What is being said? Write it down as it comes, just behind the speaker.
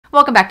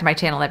Welcome back to my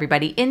channel,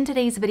 everybody. In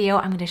today's video,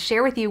 I'm going to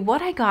share with you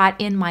what I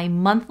got in my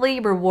monthly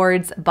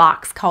rewards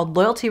box called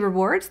Loyalty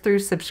Rewards through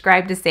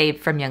Subscribe to Save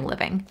from Young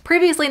Living.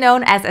 Previously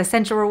known as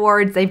Essential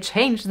Rewards, they've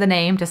changed the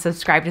name to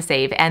Subscribe to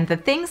Save, and the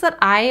things that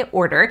I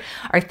order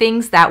are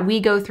things that we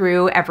go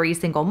through every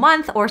single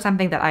month or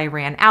something that I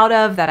ran out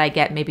of that I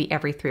get maybe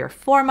every 3 or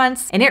 4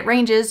 months, and it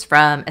ranges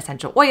from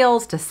essential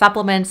oils to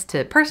supplements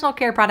to personal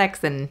care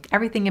products and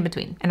everything in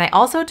between. And I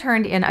also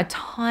turned in a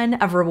ton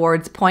of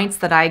rewards points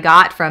that I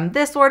got from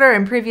this order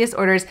and previous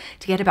orders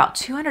to get about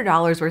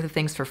 $200 worth of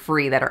things for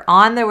free that are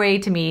on their way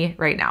to me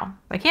right now.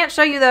 I can't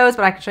show you those,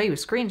 but I can show you a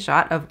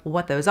screenshot of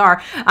what those are.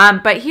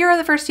 But here are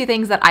the first 2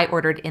 things that I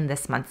ordered in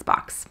this month's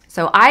box.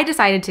 So I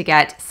decided to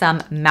get some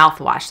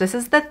mouthwash. This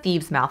is the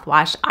Thieves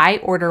mouthwash. I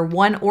order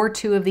 1 or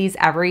 2 of these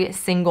every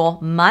single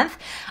month.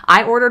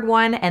 I ordered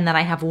 1 and then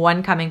I have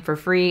 1 coming for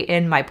free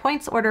in my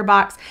points order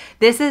box.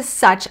 This is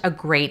such a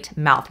great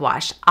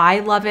mouthwash. I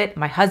love it.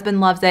 My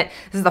husband loves it.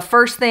 This is the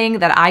first thing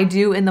that I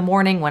do in the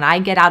morning when I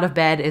get out of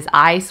bed is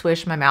I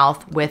swish my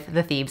mouth with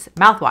the Thieves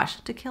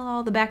mouthwash to kill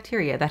all the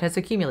bacteria that has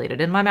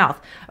accumulated in my mouth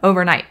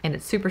overnight. And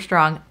it's super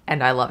strong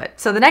and I love it.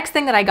 So the next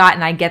thing that I got,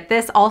 and I get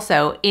this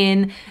also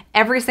in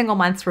every single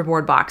month's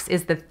reward box,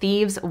 is the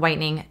Thieves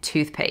Whitening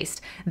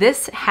Toothpaste.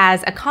 This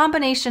has a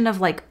combination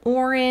of like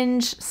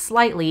orange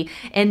slightly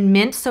and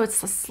mint. So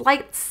it's a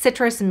slight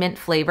citrus mint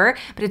flavor,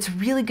 but it's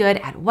really good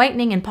at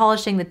whitening and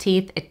polishing the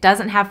teeth. It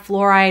doesn't have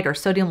fluoride or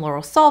sodium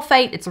lauryl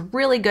sulfate. It's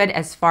really good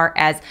as far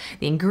as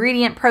the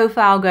ingredient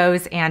profile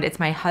goes, and it's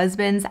my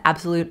husband's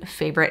absolute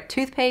favorite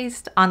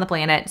toothpaste on the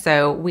planet.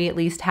 So we at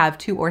least have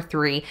 2 or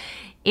 3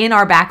 in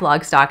our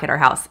backlog stock at our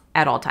house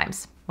at all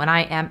times. When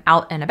I am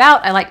out and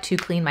about, I like to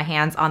clean my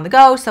hands on the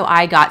go, so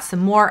I got some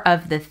more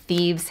of the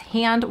Thieves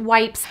hand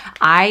wipes.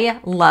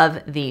 I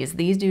love these.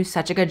 These do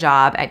such a good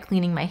job at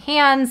cleaning my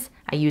hands.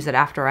 I use it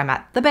after I'm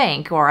at the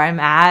bank or I'm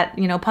at,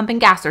 pumping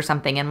gas or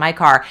something in my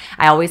car.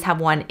 I always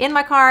have one in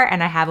my car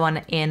and I have one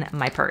in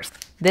my purse.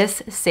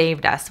 This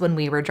saved us when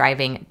we were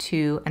driving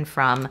to and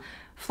from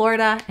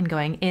Florida and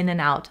going in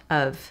and out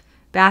of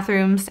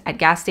bathrooms at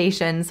gas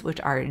stations,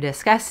 which are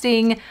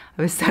disgusting.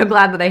 I was so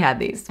glad that they had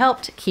these.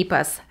 Helped keep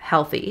us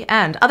healthy,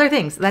 and other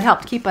things that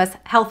helped keep us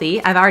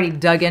healthy. I've already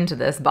dug into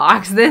this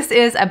box. This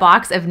is a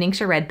box of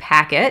Ningxia Red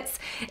packets,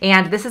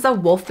 and this is a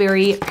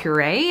wolfberry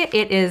puree.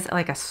 It is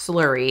like a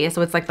slurry,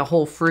 so it's like the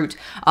whole fruit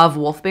of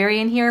wolfberry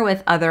in here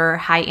with other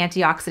high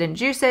antioxidant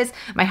juices.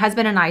 My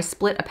husband and I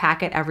split a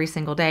packet every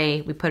single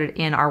day. We put it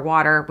in our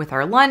water with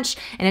our lunch,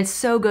 and it's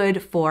so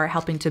good for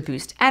helping to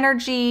boost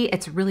energy.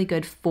 It's really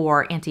good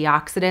for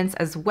antioxidants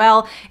as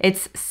well.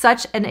 It's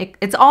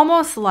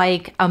almost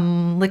like a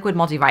liquid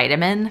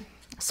multivitamin,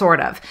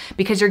 sort of,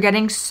 because you're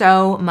getting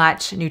so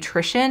much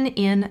nutrition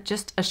in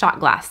just a shot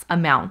glass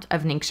amount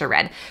of Ningxia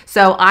Red.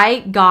 So I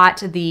got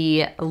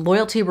the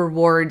Loyalty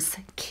Rewards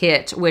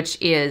kit,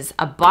 which is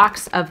a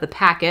box of the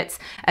packets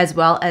as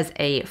well as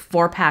a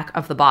 4-pack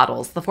of the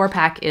bottles. The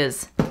 4-pack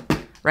is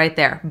right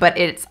there, but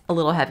it's a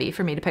little heavy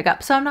for me to pick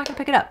up, so I'm not gonna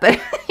pick it up, but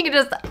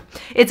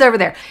it's over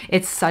there.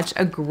 It's such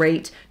a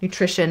great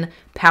nutrition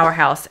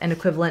powerhouse and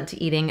equivalent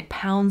to eating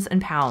pounds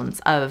and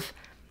pounds of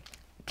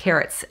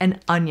carrots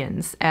and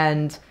onions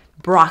and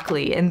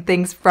broccoli and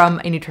things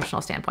from a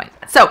nutritional standpoint.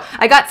 So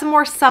I got some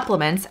more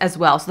supplements as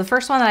well. So the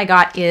first one that I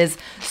got is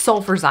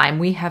Sulfurzyme.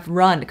 We have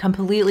run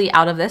completely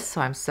out of this,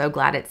 so I'm so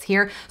glad it's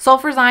here.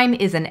 Sulfurzyme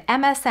is an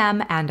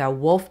MSM and a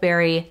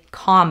wolfberry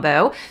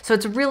combo. So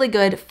it's really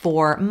good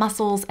for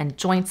muscles and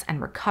joints and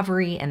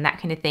recovery and that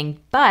kind of thing.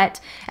 But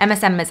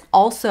MSM is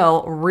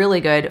also really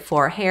good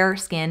for hair,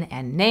 skin,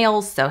 and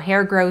nails. So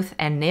hair growth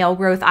and nail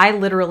growth. I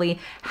literally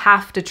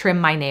have to trim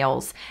my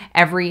nails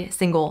every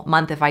single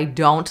month. If I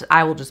don't,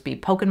 I will just be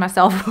poking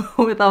myself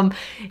with them.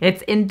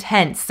 It's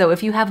intense. So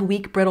if you have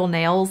weak, brittle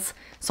nails,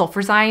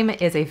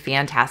 Sulfurzyme is a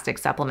fantastic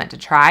supplement to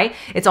try.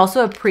 It's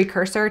also a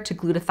precursor to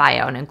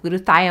glutathione, and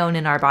glutathione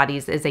in our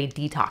bodies is a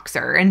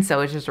detoxer. And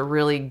so it's just a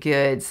really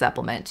good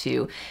supplement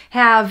to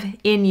have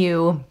in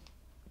you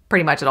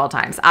pretty much at all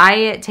times.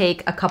 I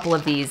take a couple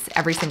of these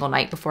every single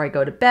night before I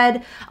go to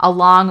bed,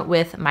 along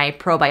with my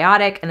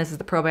probiotic. And this is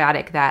the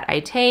probiotic that I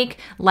take,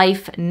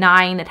 Life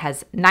 9. It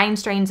has 9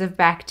 strains of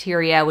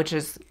bacteria, which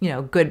is,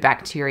 good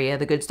bacteria,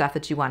 the good stuff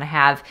that you want to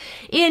have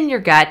in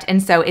your gut.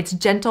 And so it's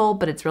gentle,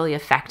 but it's really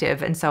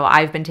effective. And so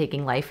I've been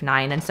taking Life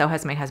 9, and so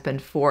has my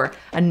husband for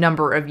a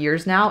number of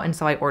years now. And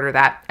so I order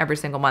that every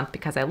single month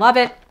because I love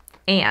it.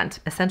 And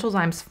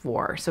Essentialzymes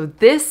 4. So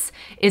this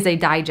is a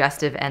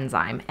digestive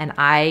enzyme, and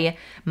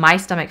my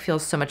stomach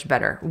feels so much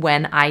better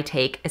when I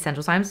take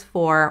Essentialzymes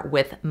 4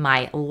 with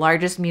my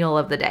largest meal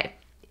of the day.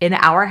 In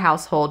our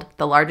household,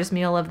 the largest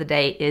meal of the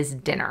day is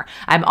dinner.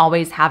 I'm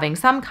always having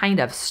some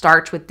kind of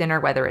starch with dinner,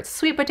 whether it's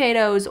sweet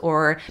potatoes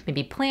or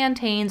maybe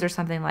plantains or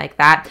something like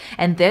that.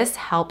 And this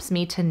helps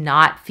me to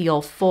not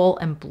feel full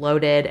and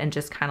bloated and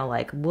just kind of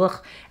like,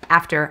 ugh,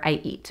 after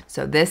I eat.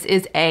 So this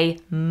is a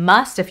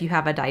must if you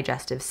have a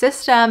digestive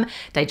system,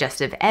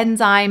 digestive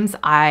enzymes.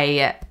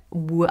 I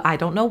I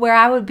don't know where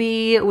I would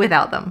be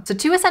without them. So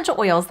 2 essential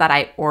oils that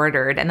I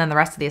ordered, and then the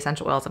rest of the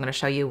essential oils I'm going to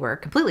show you were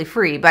completely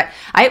free, but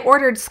I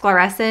ordered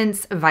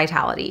Sclarescence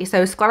Vitality.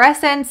 So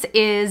Sclarescence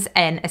is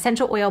an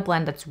essential oil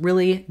blend that's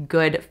really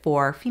good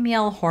for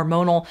female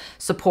hormonal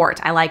support.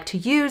 I like to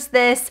use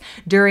this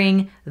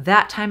during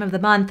that time of the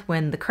month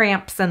when the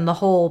cramps and the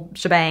whole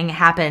shebang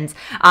happens.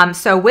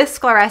 So with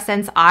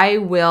Sclarescence, I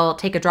will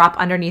take a drop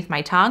underneath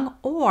my tongue,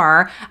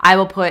 or I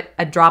will put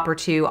a drop or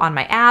 2 on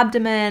my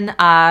abdomen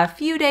a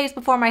few days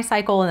before my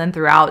cycle and then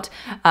throughout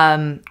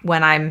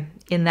when I'm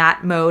in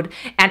that mode.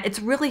 And it's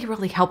really,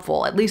 really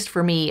helpful, at least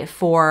for me,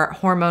 for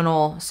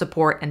hormonal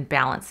support and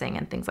balancing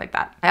and things like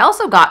that. I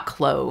also got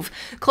clove.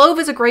 Clove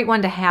is a great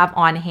one to have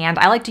on hand.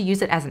 I like to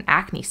use it as an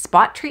acne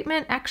spot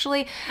treatment,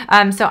 actually.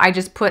 So I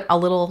just put a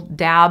little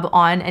dab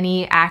on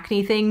any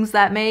acne things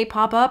that may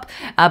pop up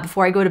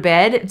before I go to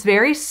bed. It's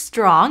very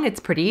strong.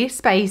 It's pretty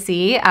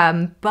spicy,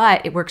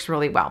 but it works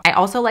really well. I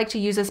also like to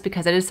use this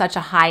because it is such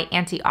a high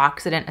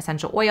antioxidant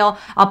essential oil.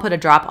 I'll put a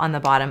drop on the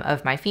bottom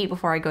of my feet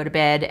before I go to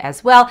bed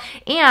as well.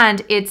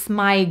 And it's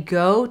my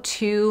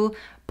go-to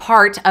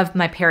part of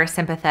my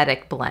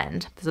parasympathetic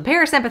blend. So the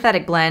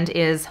parasympathetic blend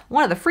is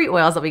one of the free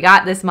oils that we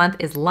got this month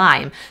is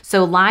lime.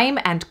 So lime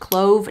and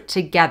clove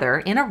together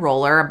in a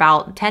roller,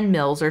 about 10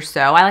 mils or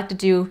so. I like to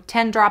do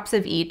 10 drops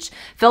of each,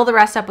 fill the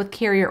rest up with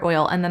carrier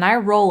oil, and then I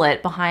roll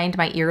it behind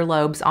my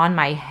earlobes on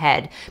my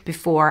head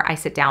before I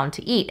sit down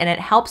to eat. And it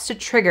helps to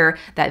trigger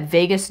that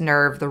vagus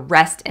nerve, the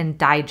rest and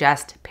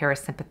digest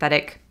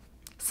parasympathetic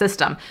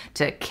system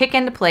to kick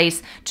into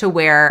place to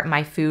where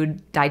my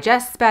food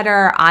digests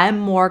better. I'm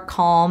more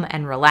calm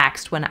and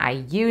relaxed when I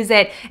use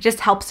it. It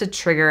just helps to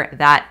trigger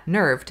that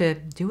nerve to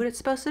do what it's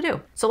supposed to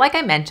do. So like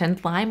I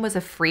mentioned, lime was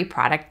a free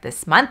product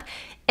this month.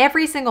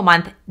 Every single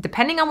month,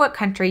 depending on what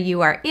country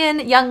you are in,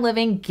 Young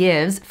Living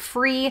gives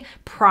free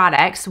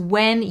products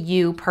when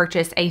you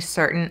purchase a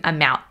certain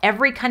amount.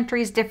 Every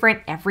country is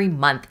different. Every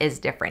month is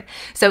different.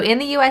 So in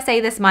the USA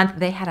this month,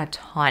 they had a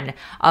ton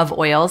of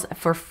oils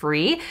for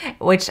free,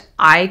 which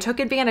I took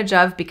advantage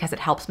of because it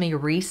helps me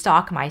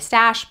restock my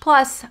stash.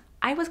 Plus,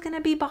 I was going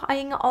to be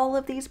buying all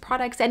of these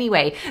products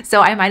anyway,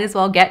 so I might as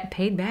well get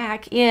paid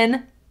back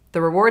in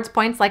the rewards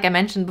points, like I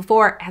mentioned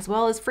before, as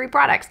well as free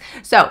products.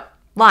 So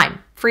lime,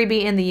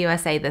 freebie in the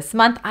USA this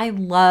month. I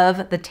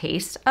love the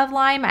taste of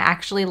lime. I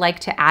actually like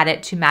to add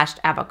it to mashed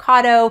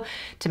avocado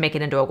to make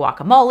it into a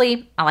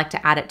guacamole. I like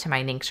to add it to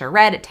my Ningxia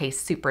Red. It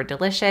tastes super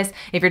delicious.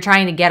 If you're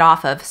trying to get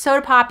off of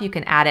soda pop, you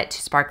can add it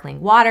to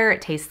sparkling water.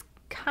 It tastes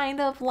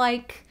kind of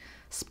like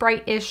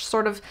Sprite-ish,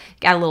 sort of.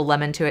 Got a little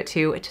lemon to it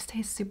too. It just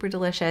tastes super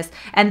delicious.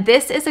 And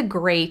this is a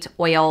great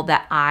oil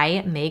that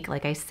I make,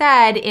 like I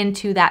said,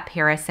 into that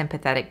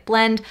parasympathetic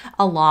blend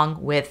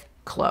along with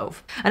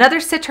clove. Another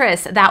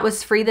citrus that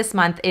was free this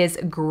month is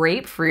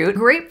grapefruit.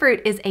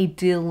 Grapefruit is a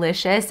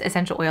delicious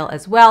essential oil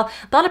as well.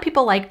 A lot of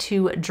people like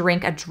to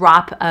drink a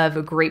drop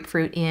of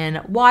grapefruit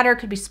in water,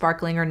 could be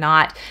sparkling or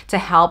not, to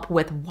help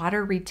with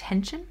water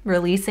retention,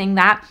 releasing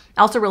that.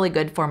 Also really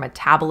good for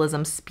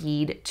metabolism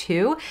speed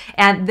too.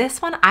 And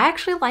this one I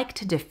actually like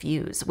to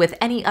diffuse with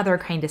any other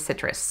kind of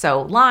citrus.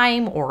 So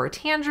lime or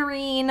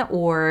tangerine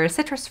or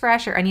citrus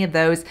fresh or any of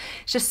those.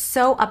 It's just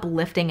so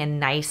uplifting and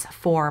nice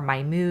for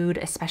my mood,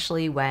 especially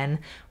when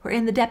we're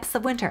in the depths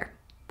of winter,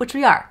 which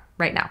we are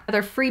right now.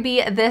 Another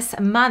freebie this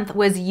month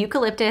was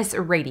Eucalyptus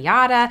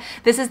radiata.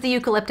 This is the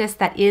eucalyptus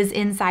that is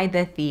inside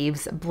the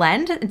Thieves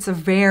blend. It's a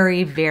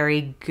very,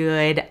 very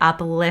good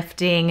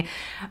uplifting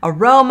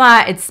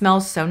aroma. It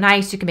smells so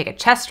nice. You can make a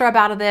chest rub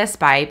out of this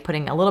by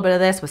putting a little bit of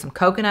this with some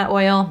coconut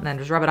oil and then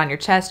just rub it on your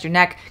chest, your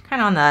neck,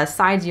 kind of on the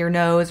sides of your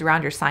nose,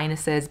 around your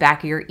sinuses, back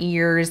of your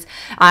ears.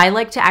 I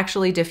like to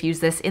actually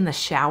diffuse this in the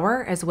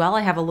shower as well.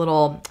 I have a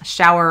little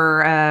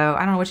shower, I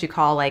don't know what you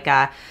call, like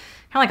a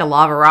kind of like a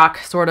lava rock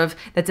sort of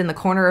that's in the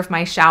corner of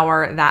my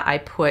shower that I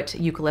put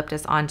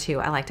eucalyptus onto.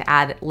 I like to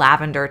add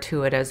lavender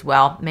to it as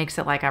well. Makes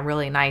it like a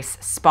really nice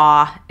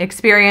spa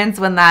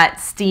experience when that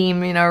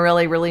steam, you know,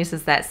 really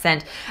releases that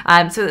scent.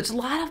 So there's a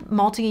lot of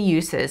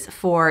multi-uses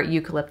for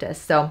eucalyptus.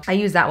 So I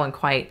use that one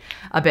quite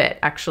a bit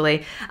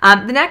actually.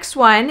 The next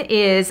one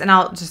is, and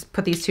I'll just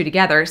put these two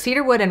together,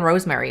 cedarwood and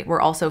rosemary were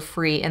also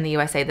free in the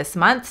USA this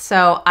month.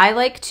 So I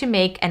like to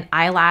make an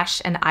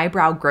eyelash and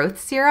eyebrow growth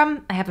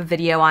serum. I have a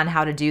video on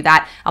how to do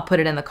that. I'll put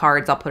it in the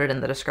cards. I'll put it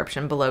in the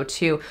description below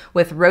too,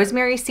 with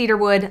rosemary,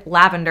 cedarwood,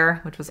 lavender,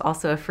 which was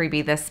also a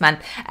freebie this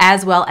month,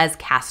 as well as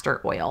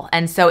castor oil.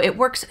 And so it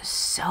works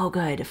so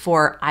good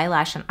for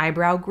eyelash and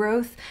eyebrow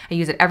growth. I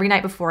use it every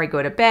night before I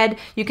go to bed.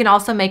 You can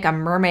also make a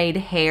mermaid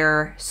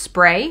hair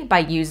spray by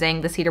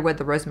using the cedarwood,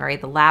 the rosemary,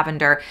 the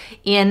lavender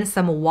in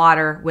some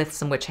water with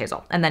some witch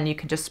hazel. And then you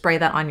can just spray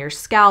that on your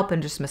scalp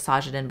and just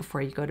massage it in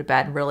before you go to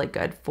bed. Really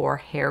good for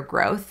hair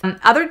growth.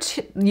 Other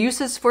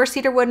uses for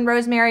cedarwood and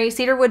rosemary.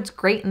 Cedarwood's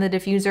great in the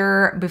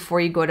diffuser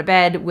before you go to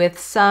bed with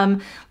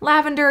some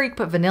lavender. You can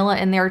put vanilla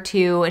in there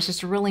too. It's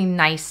just really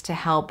nice to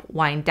help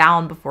wind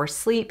down before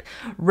sleep.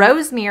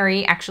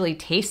 Rosemary actually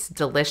tastes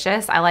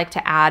delicious. I like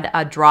to add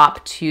a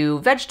drop to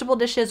vegetable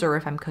dishes, or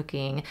if I'm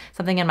cooking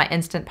something in my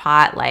Instant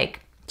Pot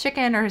like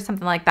chicken or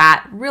something like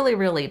that. Really,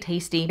 really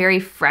tasty, very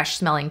fresh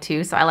smelling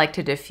too. So I like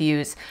to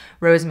diffuse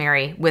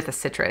rosemary with a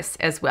citrus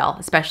as well,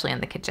 especially in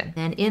the kitchen.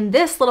 And in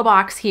this little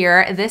box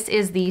here, this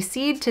is the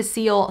Seed to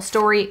Seal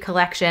Story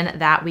Collection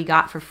that we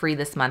got for free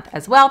this month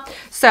as well.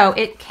 So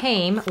it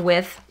came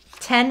with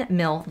 10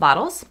 ml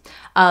bottles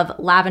of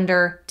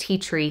lavender, tea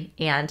tree,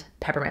 and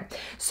peppermint.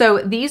 So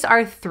these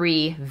are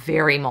 3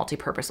 very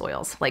multi-purpose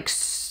oils. Like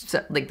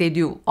they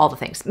do all the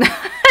things.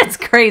 It's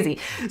crazy.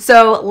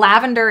 So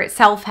lavender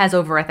itself has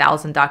over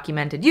 1,000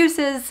 documented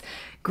uses.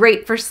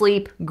 Great for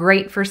sleep,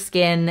 great for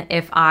skin.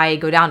 If I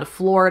go down to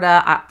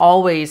Florida, I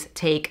always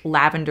take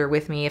lavender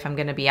with me if I'm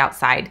gonna be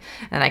outside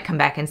and I come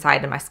back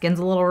inside and my skin's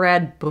a little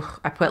red.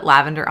 I put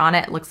lavender on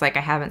it. It looks like I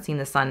haven't seen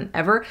the sun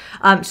ever.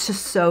 It's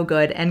just so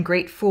good and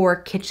great for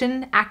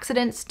kitchen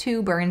accidents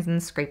too, burns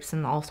and scrapes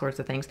and all sorts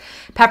of things.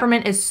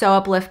 Peppermint is so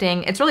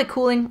uplifting. It's really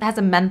cooling. It has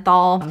a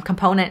menthol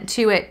component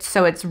to it.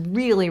 So it's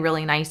really,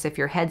 really nice if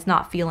your head's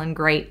not feeling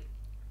great.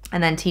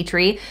 And then tea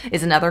tree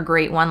is another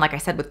great one. Like I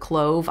said, with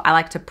clove, I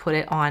like to put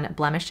it on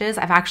blemishes.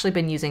 I've actually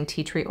been using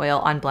tea tree oil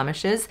on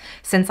blemishes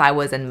since I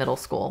was in middle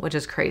school, which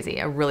is crazy,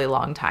 a really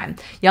long time.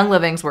 Young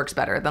Living's works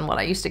better than what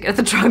I used to get at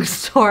the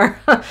drugstore.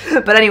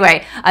 But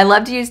anyway, I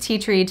love to use tea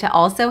tree to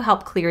also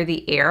help clear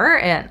the air.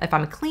 And if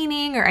I'm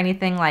cleaning or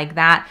anything like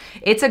that,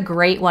 it's a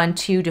great one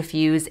to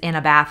diffuse in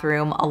a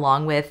bathroom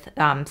along with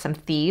some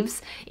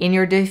thieves in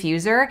your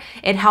diffuser.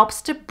 It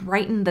helps to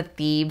brighten the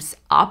thieves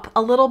up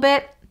a little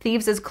bit.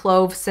 Thieves is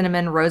clove,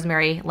 cinnamon,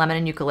 rosemary, lemon,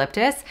 and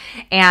eucalyptus.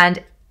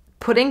 And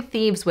putting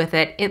thieves with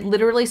it, it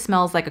literally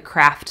smells like a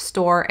craft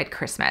store at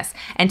Christmas.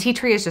 And tea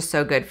tree is just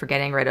so good for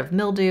getting rid of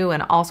mildew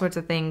and all sorts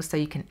of things. So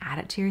you can add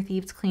it to your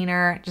thieves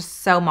cleaner,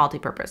 just so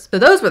multi-purpose. So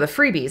those were the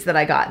freebies that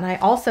I got. And I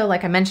also,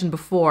 like I mentioned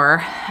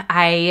before,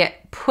 I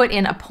put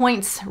in a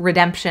points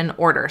redemption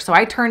order. So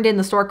I turned in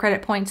the store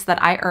credit points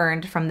that I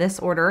earned from this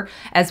order,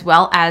 as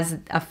well as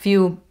a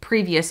few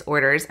previous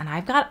orders. And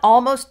I've got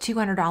almost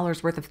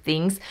 $200 worth of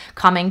things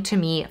coming to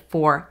me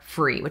for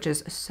free, which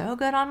is so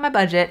good on my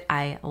budget.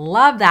 I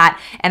love that.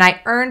 And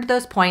I earned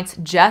those points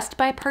just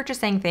by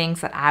purchasing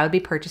things that I would be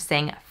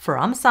purchasing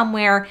from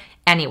somewhere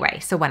anyway.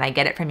 So when I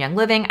get it from Young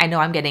Living, I know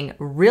I'm getting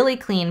really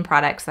clean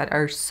products that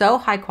are so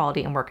high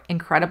quality and work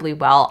incredibly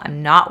well.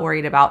 I'm not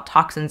worried about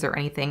toxins or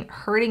anything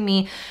hurting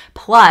me.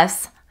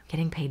 Plus,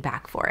 getting paid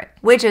back for it,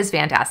 which is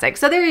fantastic.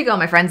 So there you go,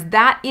 my friends.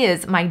 That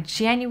is my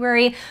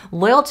January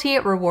loyalty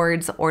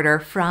rewards order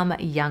from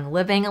Young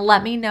Living.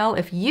 Let me know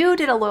if you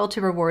did a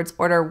loyalty rewards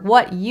order,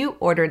 what you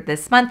ordered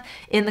this month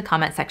in the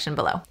comment section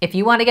below. If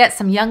you want to get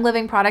some Young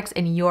Living products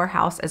in your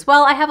house as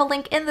well, I have a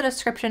link in the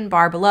description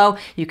bar below.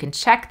 You can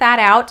check that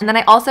out. And then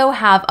I also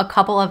have a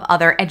couple of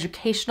other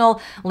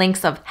educational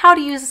links of how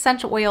to use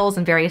essential oils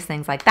and various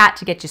things like that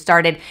to get you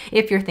started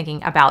if you're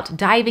thinking about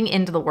diving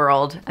into the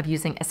world of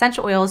using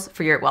essential oils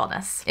for your wellness.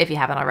 If you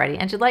haven't already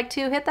and you'd like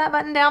to, hit that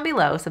button down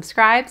below,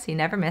 subscribe so you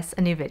never miss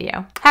a new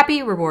video.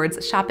 Happy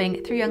rewards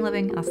shopping through Young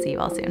Living. I'll see you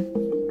all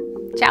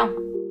soon. Ciao.